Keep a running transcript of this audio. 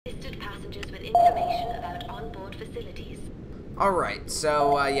passengers with information about onboard facilities. Alright,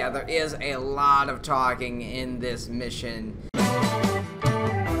 so yeah, there is a lot of talking in this mission.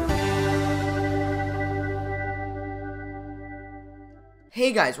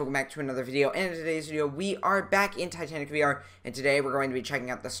 Hey guys, welcome back to another video, and in today's video we are back in Titanic VR, and today we're going to be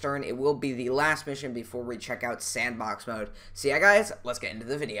checking out the stern. It will be the last mission before we check out sandbox mode. So yeah guys, let's get into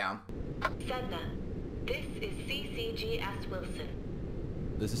the video. Sedna, this is CCGS Wilson.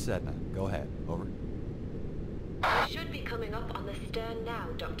 This is Sedna. Go ahead. Over. You should be coming up on the stern now,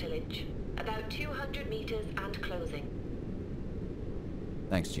 Dr. Lynch. About 200 meters and closing.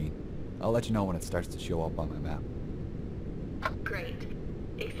 Thanks, Gene. I'll let you know when it starts to show up on my map. Great.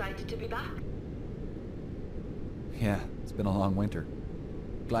 Excited to be back? Yeah, it's been a long winter.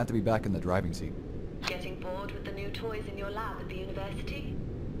 Glad to be back in the driving seat. Getting bored with the new toys in your lab at the university?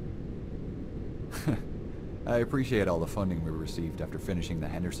 I appreciate all the funding we received after finishing the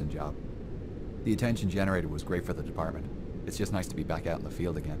Henderson job. The attention generated was great for the department. It's just nice to be back out in the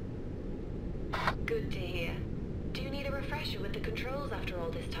field again. Good to hear. Do you need a refresher with the controls after all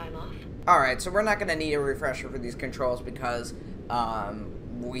this time off? Alright, so we're not going to need a refresher for these controls because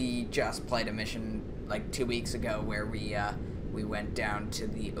we just played a mission like 2 weeks ago where we went down to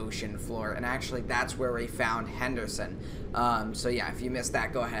the ocean floor, and actually that's where we found Henderson. So yeah, if you missed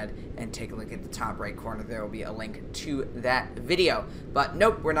that, go ahead and take a look at the top right corner. There will be a link to that video. But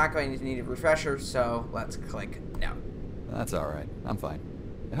nope, we're not going to need a refresher, so let's click no. That's alright. I'm fine.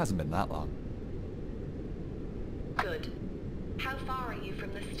 It hasn't been that long. Good. How far are you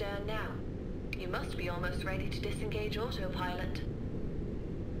from the stern now? You must be almost ready to disengage autopilot.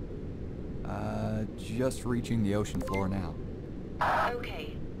 Just reaching the ocean floor now.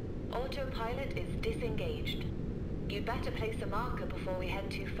 Okay. Autopilot is disengaged. You'd better place a marker before we head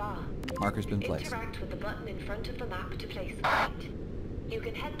too far. Marker's been placed. Interact with the button in front of the map to place weight. You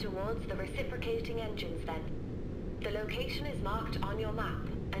can head towards the reciprocating engines then. The location is marked on your map,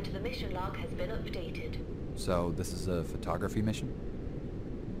 and the mission log has been updated. So, this is a photography mission?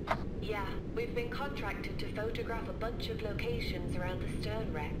 Yeah, we've been contracted to photograph a bunch of locations around the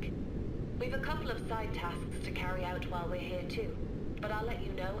stern wreck. We've a couple of side tasks to carry out while we're here too, but I'll let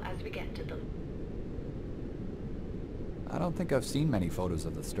you know as we get to them. I don't think I've seen many photos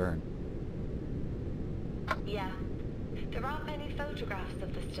of the stern. Yeah. There aren't many photographs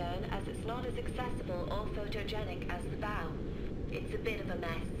of the stern as it's not as accessible or photogenic as the bow. It's a bit of a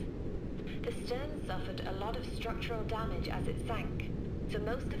mess. The stern suffered a lot of structural damage as it sank, so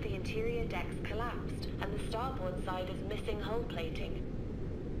most of the interior decks collapsed and the starboard side is missing hull plating.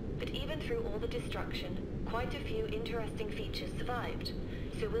 But even through all the destruction, quite a few interesting features survived,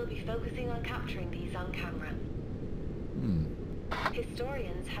 so we'll be focusing on capturing these on camera.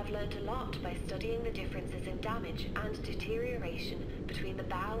 Historians have learned a lot by studying the differences in damage and deterioration between the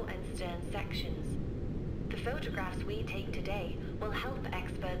bow and stern sections. The photographs we take today will help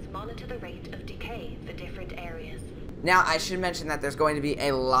experts monitor the rate of decay for different areas. Now, I should mention that there's going to be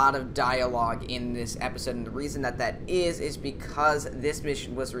a lot of dialogue in this episode, and the reason that is because this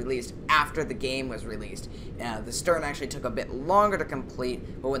mission was released after the game was released. The stern actually took a bit longer to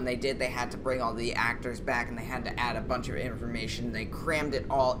complete, but when they did, they had to bring all the actors back, and they had to add a bunch of information. They crammed it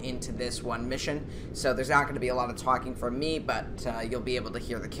all into this one mission, so there's not going to be a lot of talking from me, but you'll be able to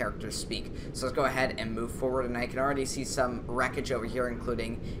hear the characters speak. So let's go ahead and move forward, and I can already see some wreckage over here,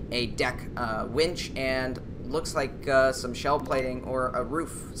 including a deck winch and looks like some shell plating or a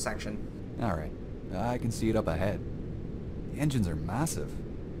roof section. Alright, I can see it up ahead. The engines are massive.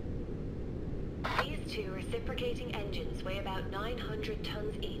 These two reciprocating engines weigh about 900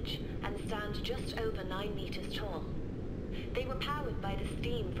 tons each and stand just over 9 meters tall. They were powered by the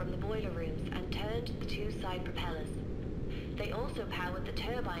steam from the boiler rooms and turned the two side propellers. They also powered the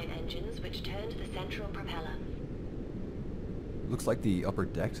turbine engines which turned the central propeller. Looks like the upper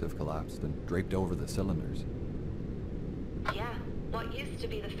decks have collapsed and draped over the cylinders. Yeah, what used to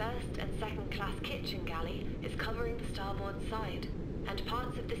be the first and second class kitchen galley is covering the starboard side, and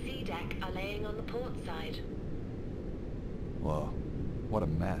parts of the sea deck are laying on the port side. Whoa, what a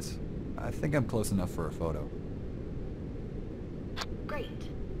mess. I think I'm close enough for a photo. Great.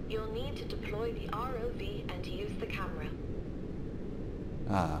 You'll need to deploy the ROV and use the camera.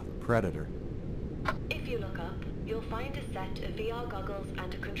 Ah, Predator. If you look up, you'll find a set of VR goggles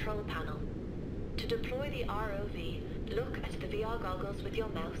and a control panel. To deploy the ROV, look at the VR goggles with your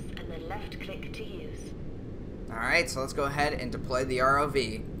mouse and then left-click to use. Alright, so let's go ahead and deploy the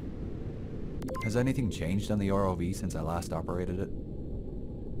ROV. Has anything changed on the ROV since I last operated it?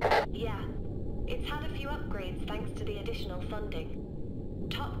 Yeah. It's had a few upgrades thanks to the additional funding.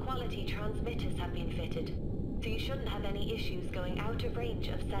 Top quality transmitters have been fitted, so you shouldn't have any issues going out of range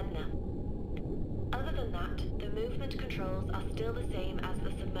of Sedna. Other than that, the movement controls are still the same as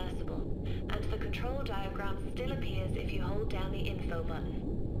the submersible, and the control diagram still appears if you hold down the info button.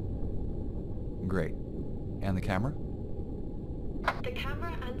 Great. And the camera? The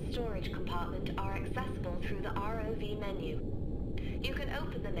camera and storage compartment are accessible through the ROV menu. You can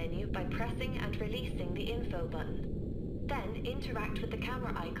open the menu by pressing and releasing the info button. Then interact with the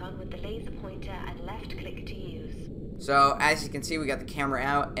camera icon with the laser pointer and left click to use. So, as you can see, we got the camera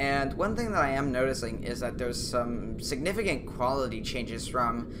out, and one thing that I am noticing is that there's some significant quality changes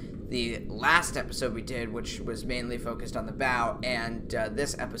from the last episode we did, which was mainly focused on the bow, and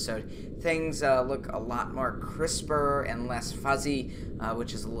this episode. Things look a lot more crisper and less fuzzy,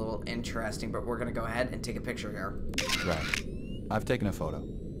 which is a little interesting, but we're going to go ahead and take a picture here. Right. I've taken a photo.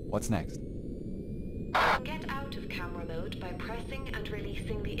 What's next? You can get out of camera mode by pressing and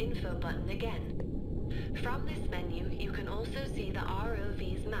releasing the info button again. From this menu, you can also see the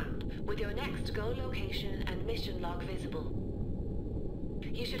ROV's map, with your next go location and mission log visible.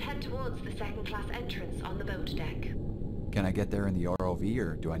 You should head towards the second class entrance on the boat deck. Can I get there in the ROV,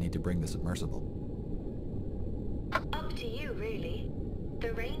 or do I need to bring the submersible? Up to you, really.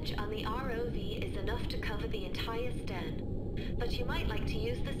 The range on the ROV is enough to cover the entire stern, but you might like to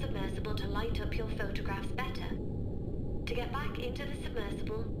use the submersible to light up your photographs better. To get back into the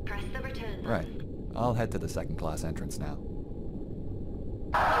submersible, press the return button. Right. I'll head to the second class entrance now.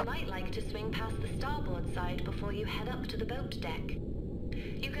 You might like to swing past the starboard side before you head up to the boat deck.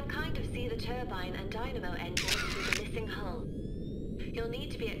 You can kind of see the turbine and dynamo engines through the missing hull. You'll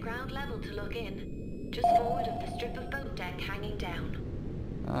need to be at ground level to look in, just forward of the strip of boat deck hanging down.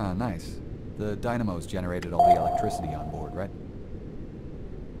 Ah, nice. The dynamos generated all the electricity on board, right?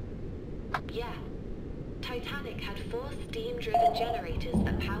 Yeah. Titanic had 4 steam-driven generators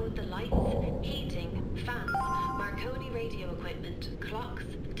that powered the lights, heating, fans, Marconi radio equipment, clocks,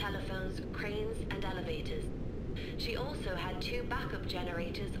 telephones, cranes, and elevators. She also had 2 backup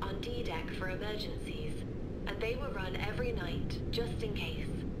generators on D-deck for emergencies, and they were run every night, just in case.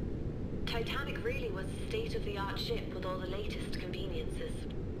 Titanic really was a state-of-the-art ship with all the latest conveniences.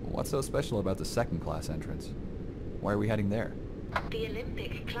 What's so special about the second class entrance? Why are we heading there? The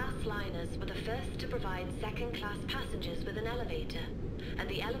Olympic-class liners were the first to provide second-class passengers with an elevator, and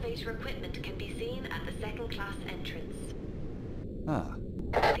the elevator equipment can be seen at the second-class entrance. Ah.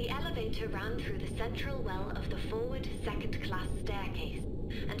 The elevator ran through the central well of the forward second-class staircase,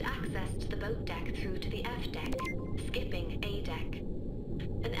 and accessed the boat deck through to the F deck, skipping A deck.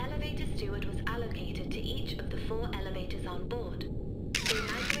 An elevator steward was allocated to each of the 4 elevators on board. They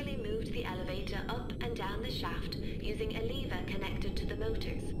manually moved the elevator up and down the shaft using a lever connected to the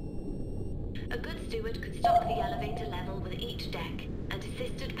motors. A good steward could stop the elevator level with each deck and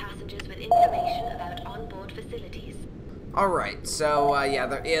assisted passengers with information about onboard facilities. Alright, so yeah,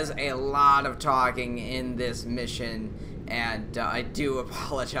 there is a lot of talking in this mission, and I do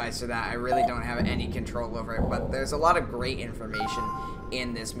apologize for that. I really don't have any control over it, but there's a lot of great information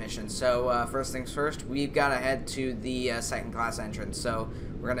in this mission. So first things first, we've got to head to the second class entrance. So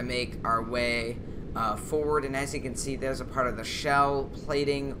we're going to make our way forward, and as you can see, there's a part of the shell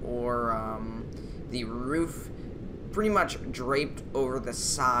plating or the roof pretty much draped over the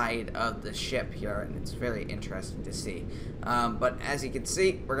side of the ship here, and it's very interesting to see. But as you can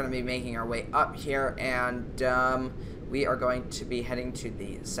see, we're going to be making our way up here, and we are going to be heading to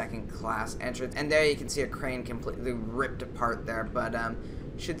the second class entrance. And there you can see a crane completely ripped apart there, but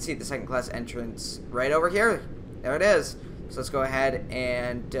should see the second class entrance right over here. There it is. So let's go ahead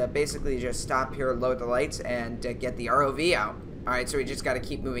and basically just stop here, load the lights, and get the ROV out. Alright, so we just got to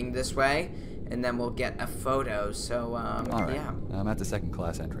keep moving this way, and then we'll get a photo. So, Alright, yeah. I'm at the second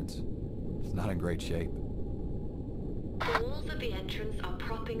class entrance. It's not in great shape. The walls of the entrance are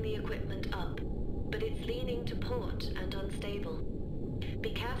propping the equipment up, but it's leaning to port and unstable.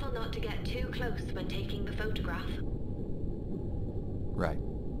 Be careful not to get too close when taking the photograph. Right.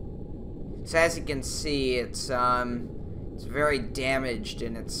 So as you can see, it's very damaged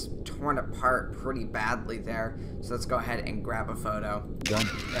and it's torn apart pretty badly there. So let's go ahead and grab a photo. Done.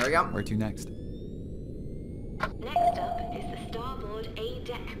 There we go. Where to next? Next up is the starboard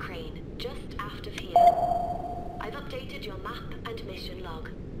A-deck crane, just aft of here. I've updated your map and mission log.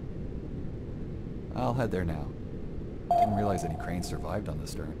 I'll head there now. Didn't realize any cranes survived on the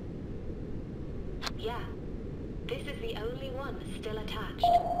stern. Yeah. This is the only one still attached.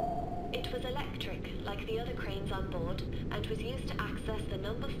 It was electric, like the other cranes on board, and was used to access the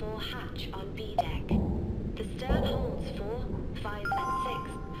number 4 hatch on B deck. The stern holds 4, 5, and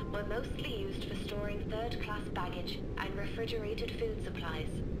 6 were mostly used for storing third-class baggage and refrigerated food supplies.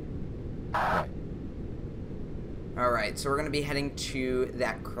 Right. Alright, so we're going to be heading to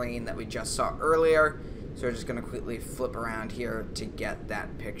that crane that we just saw earlier. So we're just going to quickly flip around here to get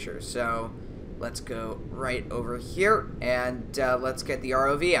that picture. So let's go right over here and let's get the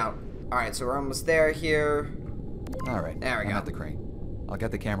ROV out. Alright, so we're almost there here. Alright, there we go. I'm at the crane. I'll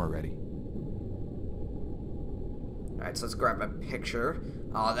get the camera ready. Alright, so let's grab a picture.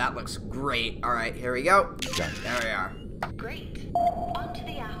 Oh, that looks great. Alright, here we go. Done. There we are. Great. On to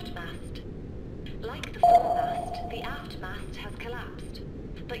the aft mast. Like the foremast, the aft mast has collapsed,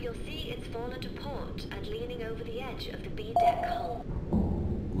 but you'll see it's fallen to port and leaning over the edge of the B-deck hull.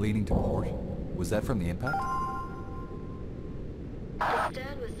 Leaning to port? Was that from the impact? The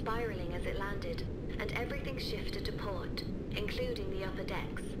stern was spiraling as it landed, and everything shifted to port, including the upper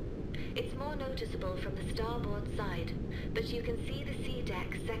decks. It's more noticeable from the starboard side, but you can see the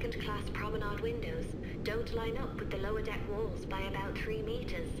C-deck second-class promenade windows don't line up with the lower deck walls by about 3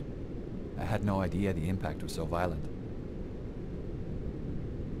 meters. I had no idea the impact was so violent.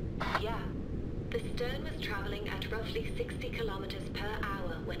 Yeah. The stern was traveling at roughly 60 kilometers per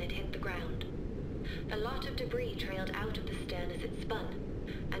hour when it hit the ground. A lot of debris trailed out of the stern as it spun,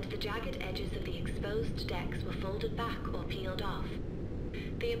 and the jagged edges of the exposed decks were folded back or peeled off.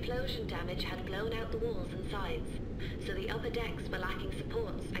 The implosion damage had blown out the walls and sides, so the upper decks were lacking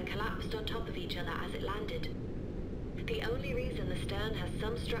supports and collapsed on top of each other as it landed. The only reason the stern has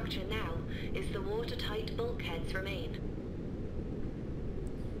some structure now is the watertight bulkheads remain.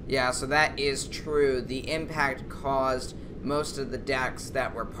 Yeah, so that is true. The impact caused most of the decks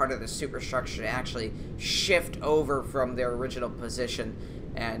that were part of the superstructure to actually shift over from their original position,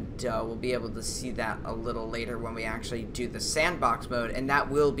 and we'll be able to see that a little later when we actually do the sandbox mode, and that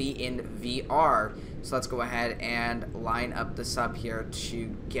will be in VR. So let's go ahead and line up the sub here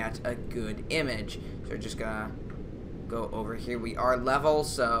to get a good image. So we're just gonna go over here. We are level,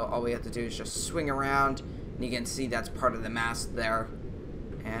 so all we have to do is just swing around, and you can see that's part of the mast there.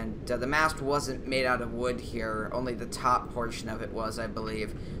 And the mast wasn't made out of wood here, only the top portion of it was, I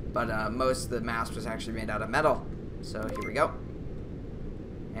believe, but most of the mast was actually made out of metal. So here we go.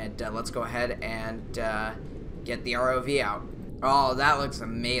 And let's go ahead and get the ROV out. Oh, that looks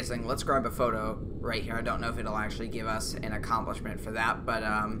amazing. Let's grab a photo right here. I don't know if it'll actually give us an accomplishment for that, but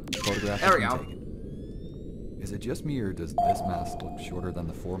Photograph there we has go. been taken. Is it just me, or does this mast look shorter than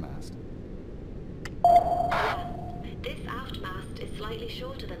the foremast? This aft mast is slightly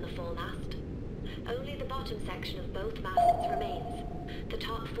shorter than the foremast. Only the bottom section of both masts remains. The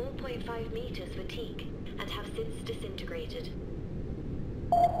top 4.5 meters were teak and have since disintegrated.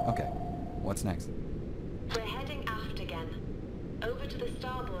 Okay, what's next? We're heading aft again. Over to the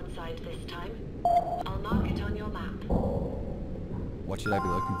starboard side this time. I'll mark it on your map. What should I be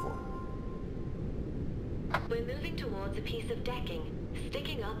looking for? We're moving towards a piece of decking,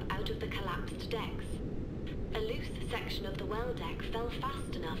 sticking up out of the collapsed decks. A loose section of the well deck fell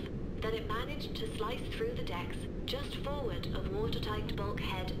fast enough that it managed to slice through the decks just forward of watertight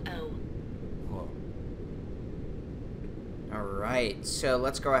bulkhead O. Whoa. Alright, so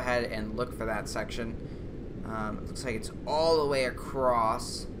let's go ahead and look for that section. It looks like it's all the way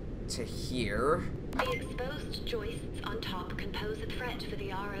across to here. The exposed joists on top can pose a threat for the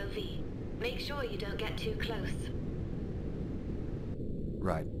ROV. Make sure you don't get too close.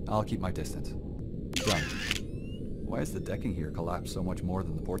 Right, I'll keep my distance. Done. Why is the decking here collapsed so much more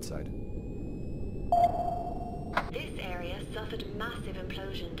than the port side? This area suffered massive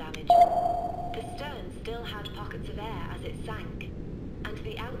implosion damage. The stern still had pockets of air as it sank, and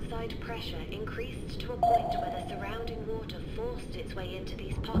the outside pressure increased to a point where the surrounding water forced its way into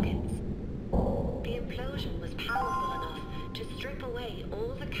these pockets. The implosion was powerful enough to strip away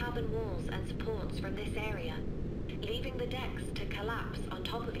all the cabin walls and supports from this area, leaving the decks to collapse on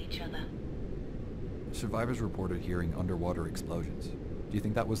top of each other. Survivors reported hearing underwater explosions. Do you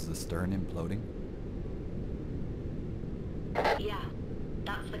think that was the stern imploding? Yeah,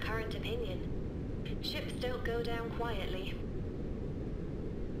 that's the current opinion. Ships don't go down quietly.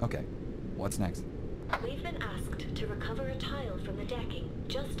 Okay, what's next? We've been asked to recover a tile from the decking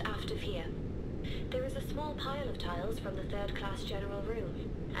just aft of here. There is a small pile of tiles from the third-class general room,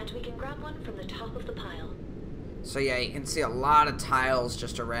 and we can grab one from the top of the pile. So yeah, you can see a lot of tiles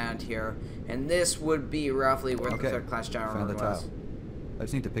just around here, and this would be roughly where the third-class general found room the was. tile. I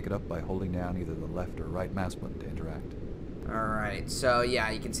just need to pick it up by holding down either the left or right mouse button to interact. Alright, so yeah,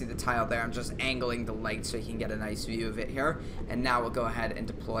 you can see the tile there. I'm just angling the light so you can get a nice view of it here. And now we'll go ahead and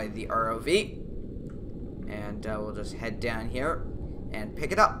deploy the ROV. And we'll just head down here and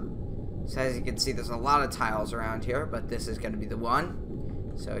pick it up. So as you can see, there's a lot of tiles around here, but this is going to be the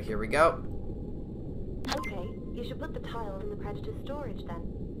one. So here we go. Okay, you should put the tile in the Predator's storage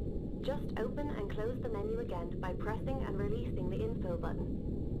then. Just open and close the menu again by pressing and releasing the info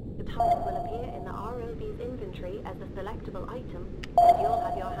button. The tile will appear in the ROV's inventory as a selectable item, and you'll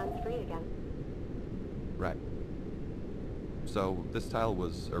have your hands free again. Right. So, this tile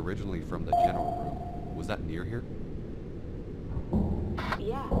was originally from the general room. Was that near here?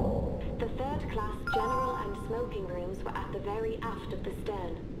 Yeah. The third-class general and smoking rooms were at the very aft of the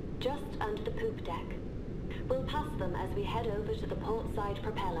stern, just under the poop deck. We'll pass them as we head over to the port side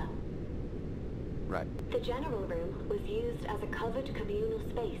propeller. Right. The general room was used as a covered communal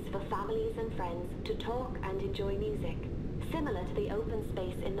space for families and friends to talk and enjoy music, similar to the open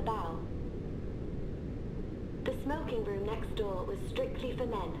space in the bow. The smoking room next door was strictly for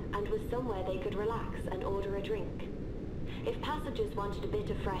men and was somewhere they could relax and order a drink. If passengers wanted a bit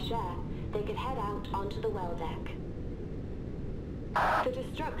of fresh air, they could head out onto the well deck. The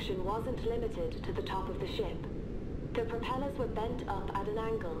destruction wasn't limited to the top of the ship. The propellers were bent up at an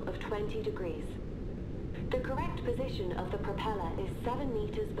angle of 20 degrees. The correct position of the propeller is 7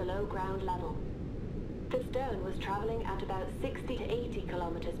 meters below ground level. The stern was traveling at about 60 to 80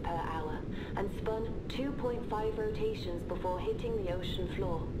 kilometers per hour and spun 2.5 rotations before hitting the ocean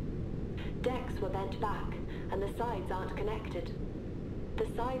floor. Decks were bent back and the sides aren't connected.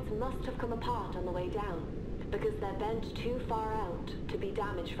 The sides must have come apart on the way down because they're bent too far out to be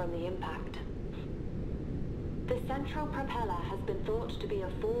damaged from the impact. The central propeller has been thought to be a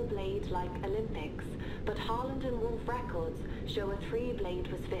 4-blade like Olympics, but Harland and Wolff records show a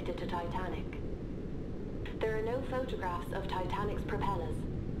 3-blade was fitted to Titanic. There are no photographs of Titanic's propellers,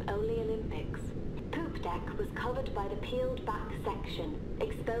 only Olympics. Poop deck was covered by the peeled back section,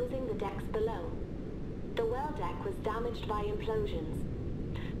 exposing the decks below. The well deck was damaged by implosions.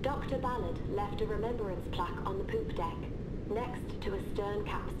 Dr. Ballard left a remembrance plaque on the poop deck, next to a stern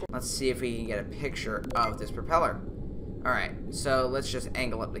capstan. Let's see if we can get a picture of this propeller. Alright, so let's just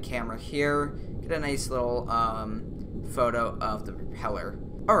angle up the camera here. Get a nice little photo of the propeller.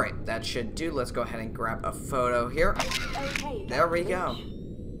 Alright, that should do. Let's go ahead and grab a photo here. Okay, there we go.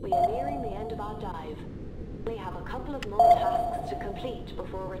 We are nearing the end of our dive. We have a couple of more tasks to complete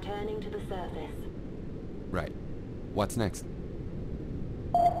before returning to the surface. Right. What's next?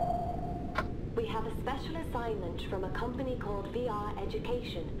 We have a special assignment from a company called VR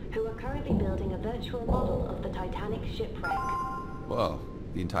Education, who are currently building a virtual model of the Titanic shipwreck. Whoa,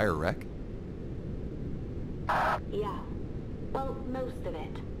 the entire wreck? Yeah. Well, most of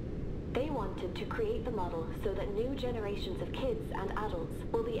it. They wanted to create the model so that new generations of kids and adults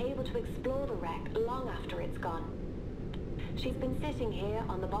will be able to explore the wreck long after it's gone. She's been sitting here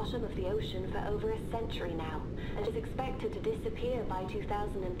on the bottom of the ocean for over a century now, and is expected to disappear by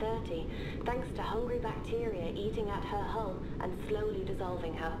 2030, thanks to hungry bacteria eating at her hull and slowly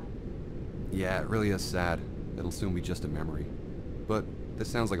dissolving her. Yeah, it really is sad. It'll soon be just a memory. But this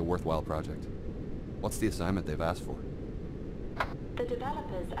sounds like a worthwhile project. What's the assignment they've asked for? The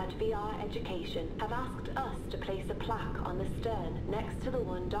developers at VR Education have asked us to place a plaque on the stern next to the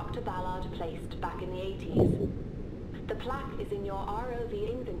one Dr. Ballard placed back in the 80s. The plaque is in your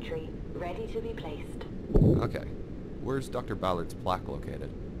ROV inventory, ready to be placed. Okay. Where's Dr. Ballard's plaque located?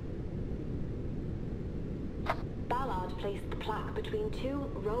 Ballard placed the plaque between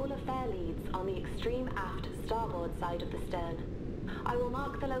 2 roller fair leads on the extreme aft starboard side of the stern. I will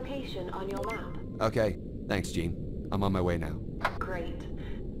mark the location on your map. Okay. Thanks, Jean. I'm on my way now. Great.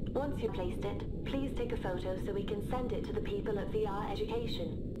 Once you've placed it, please take a photo so we can send it to the people at VR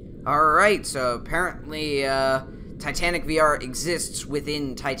Education. Alright, so apparently, Titanic VR exists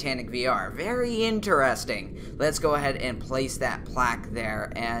within Titanic VR. Very interesting. Let's go ahead and place that plaque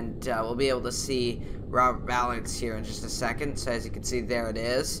there, and we'll be able to see Robert Ballard's here in just a second. So as you can see, there it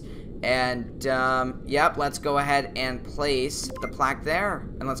is. And, yep, let's go ahead and place the plaque there.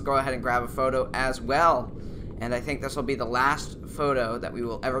 And let's go ahead and grab a photo as well. And I think this will be the last photo that we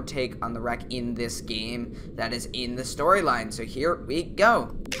will ever take on the wreck in this game that is in the storyline. So here we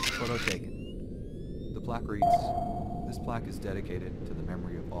go. Photo taken. The plaque reads, "This plaque is dedicated to the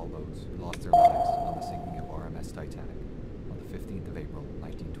memory of all those who lost their lives on the sinking of RMS Titanic on the 15th of April,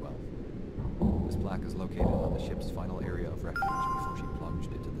 1912. This plaque is located on the ship's final area of refuge before she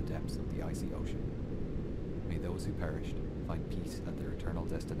plunged into the depths of the icy ocean. May those who perished find peace at their eternal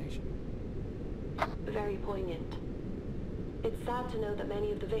destination." Very poignant. It's sad to know that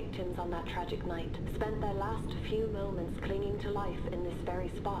many of the victims on that tragic night spent their last few moments clinging to life in this very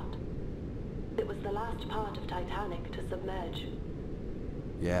spot. It was the last part of Titanic to submerge.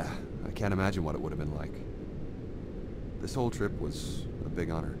 Yeah, I can't imagine what it would have been like. This whole trip was a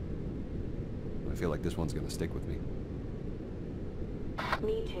big honor. I feel like this one's gonna stick with me.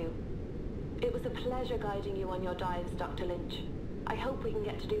 Me too. It was a pleasure guiding you on your dives, Dr. Lynch. I hope we can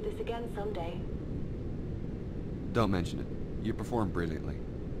get to do this again someday. Don't mention it. You performed brilliantly.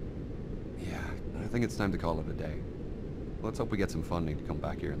 Yeah, I think it's time to call it a day. Let's hope we get some funding to come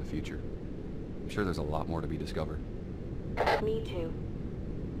back here in the future. I'm sure there's a lot more to be discovered. Me too.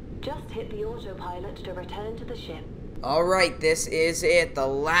 Just hit the autopilot to return to the ship. Alright, this is it. The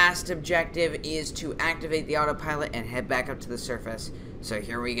last objective is to activate the autopilot and head back up to the surface. So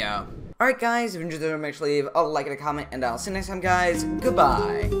here we go. Alright guys, if you enjoyed the video, make sure to leave a like and a comment, and I'll see you next time guys.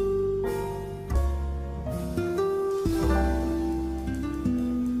 Goodbye.